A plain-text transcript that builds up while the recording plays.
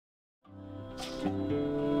The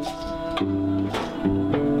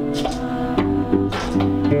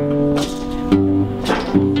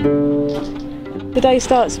day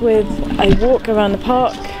starts with a walk around the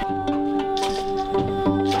park.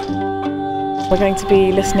 We're going to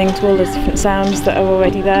be listening to all the different sounds that are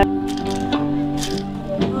already there.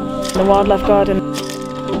 The wildlife garden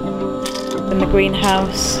and the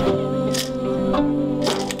greenhouse.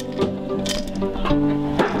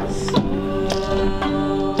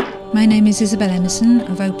 My name is Isabel Emerson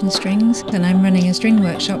of Open Strings, and I'm running a string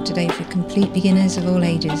workshop today for complete beginners of all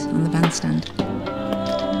ages on the bandstand.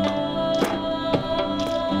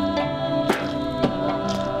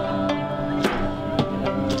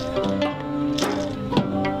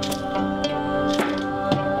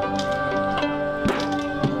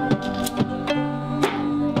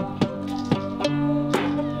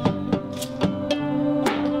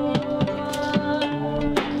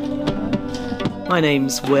 My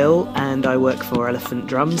name's Will and I work for Elephant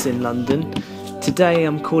Drums in London. Today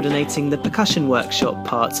I'm coordinating the percussion workshop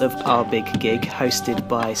part of our big gig hosted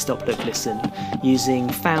by Stop Look Listen, using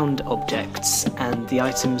found objects and the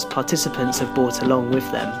items participants have brought along with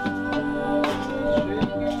them.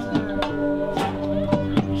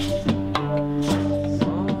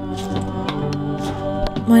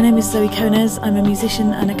 My name is Zoe Konez. I'm a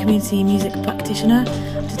musician and a community music practitioner.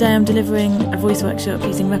 Today I'm delivering a voice workshop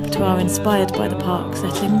using repertoire inspired by the park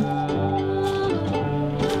setting.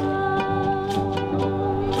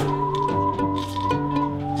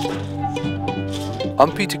 I'm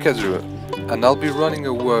Keserue, and I'll be running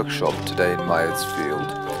a workshop today in Myatt's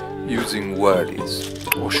field using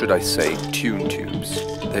Whirlies, or should I say tune tubes.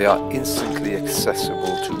 They are instantly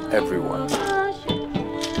accessible to everyone.